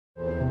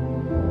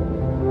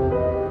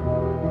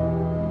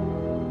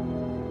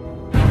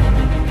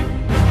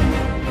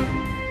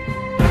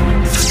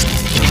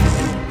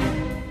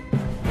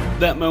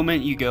That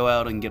moment you go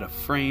out and get a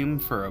frame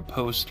for a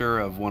poster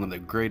of one of the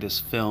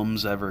greatest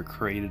films ever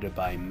created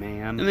by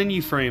man, and then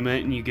you frame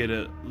it and you get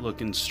it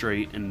looking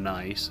straight and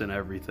nice and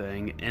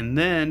everything, and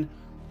then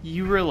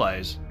you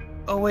realize,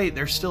 oh wait,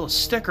 there's still a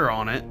sticker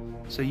on it,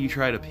 so you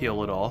try to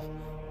peel it off,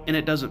 and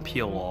it doesn't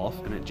peel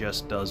off, and it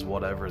just does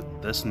whatever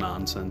this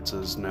nonsense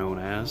is known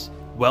as.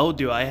 Well,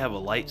 do I have a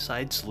light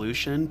side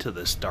solution to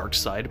this dark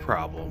side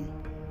problem.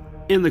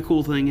 And the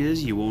cool thing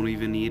is, you won't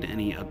even need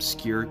any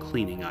obscure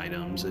cleaning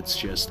items, it's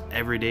just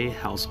everyday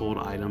household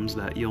items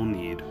that you'll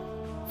need.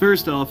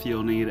 First off,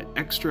 you'll need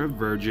extra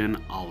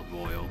virgin olive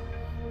oil.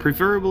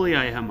 Preferably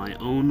I have my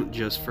own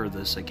just for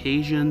this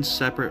occasion,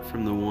 separate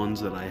from the ones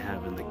that I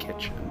have in the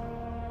kitchen.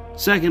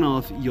 Second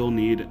off, you'll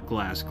need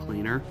glass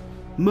cleaner.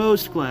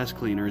 Most glass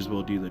cleaners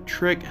will do the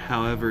trick,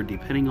 however,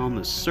 depending on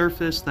the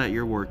surface that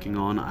you're working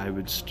on, I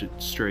would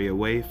stray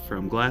away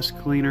from glass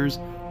cleaners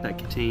that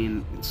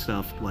contain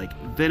stuff like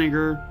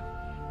vinegar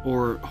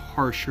or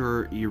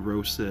harsher,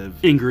 erosive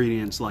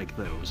ingredients like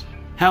those.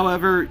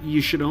 However, you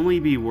should only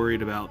be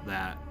worried about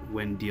that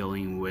when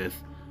dealing with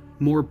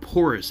more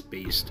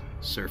porous-based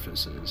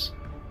surfaces.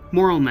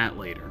 More on that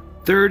later.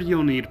 Third,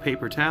 you'll need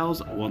paper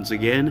towels. Once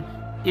again,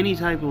 any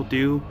type will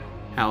do.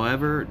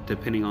 However,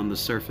 depending on the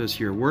surface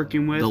you're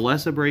working with, the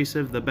less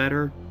abrasive the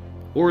better,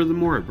 or the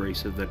more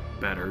abrasive the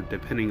better,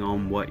 depending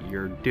on what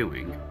you're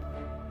doing.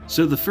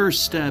 So the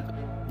first step,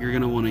 you're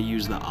going to want to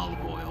use the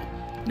olive oil.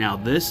 Now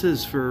this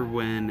is for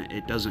when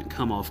it doesn't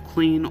come off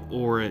clean,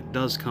 or it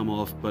does come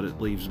off but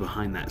it leaves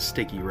behind that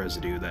sticky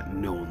residue that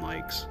no one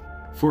likes.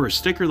 For a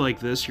sticker like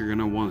this, you're going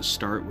to want to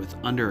start with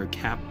under a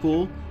cap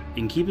pull,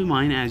 and keep in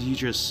mind, as you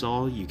just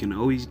saw, you can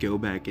always go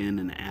back in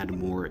and add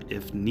more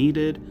if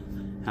needed.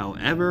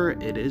 However,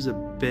 it is a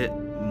bit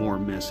more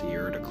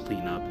messier to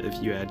clean up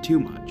if you add too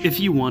much. If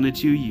you wanted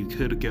to, you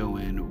could go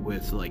in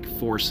with like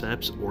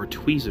forceps or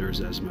tweezers,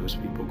 as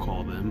most people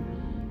call them.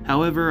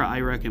 However, I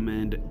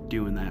recommend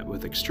doing that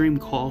with extreme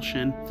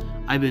caution.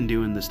 I've been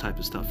doing this type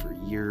of stuff for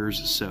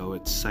years, so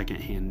it's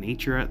secondhand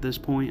nature at this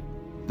point.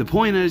 The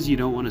point is, you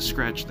don't want to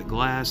scratch the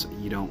glass,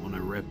 you don't want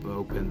to rip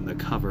open the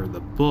cover of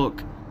the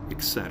book,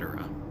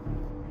 etc.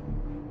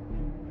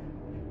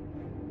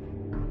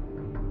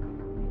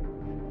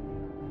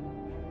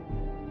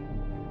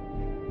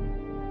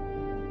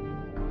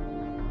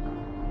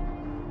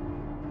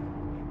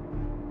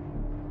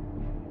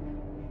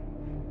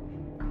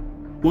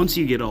 Once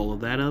you get all of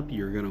that up,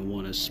 you're going to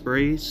want to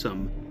spray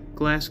some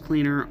glass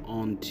cleaner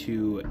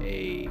onto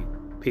a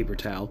paper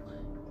towel,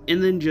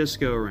 and then just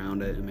go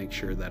around it and make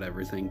sure that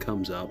everything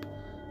comes up.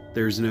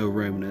 There's no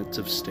remnants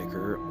of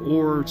sticker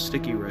or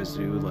sticky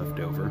residue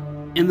left over.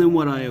 And then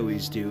what I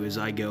always do is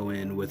I go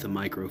in with a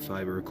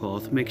microfiber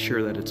cloth, make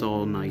sure that it's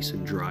all nice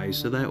and dry,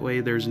 so that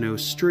way there's no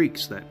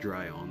streaks that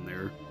dry on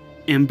there.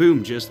 And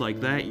boom, just like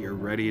that, you're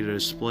ready to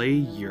display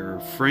your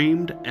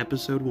framed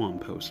episode 1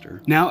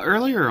 poster. Now,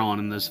 earlier on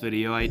in this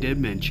video, I did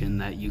mention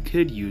that you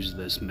could use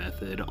this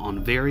method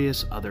on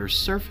various other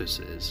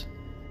surfaces.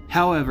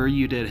 However,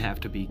 you did have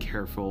to be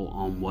careful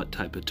on what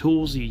type of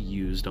tools you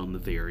used on the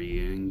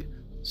varying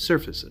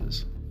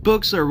surfaces.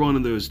 Books are one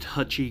of those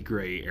touchy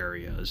gray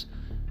areas.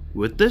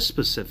 With this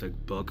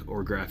specific book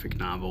or graphic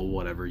novel,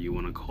 whatever you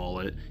want to call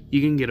it,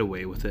 you can get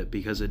away with it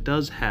because it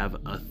does have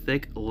a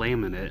thick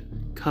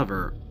laminate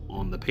cover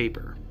on the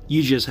paper.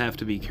 You just have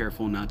to be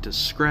careful not to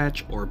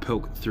scratch or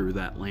poke through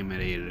that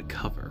laminated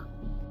cover.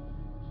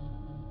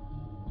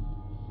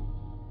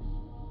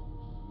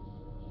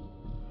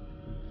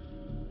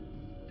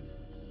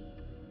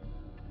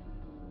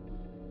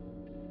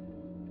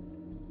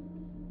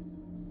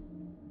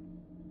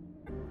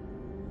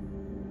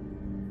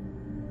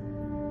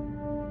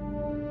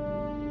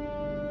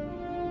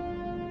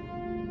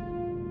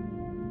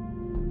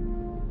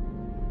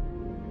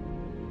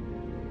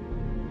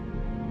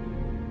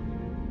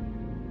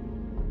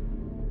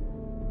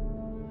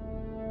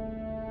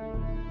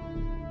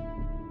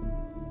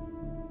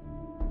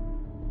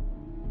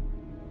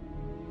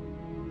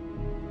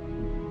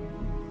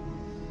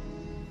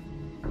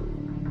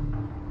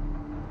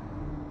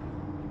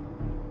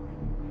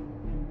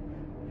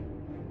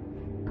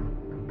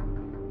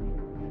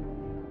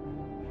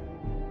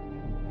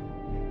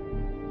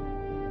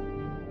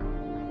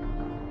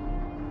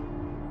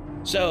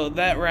 So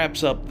that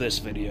wraps up this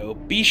video.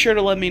 Be sure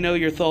to let me know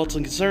your thoughts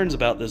and concerns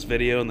about this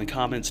video in the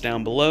comments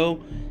down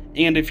below.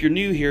 And if you're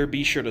new here,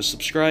 be sure to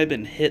subscribe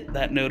and hit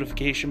that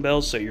notification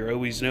bell so you're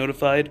always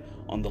notified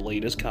on the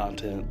latest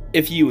content.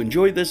 If you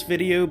enjoyed this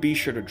video, be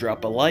sure to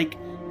drop a like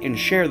and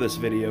share this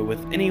video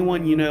with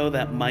anyone you know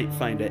that might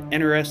find it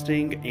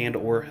interesting and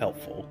or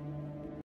helpful.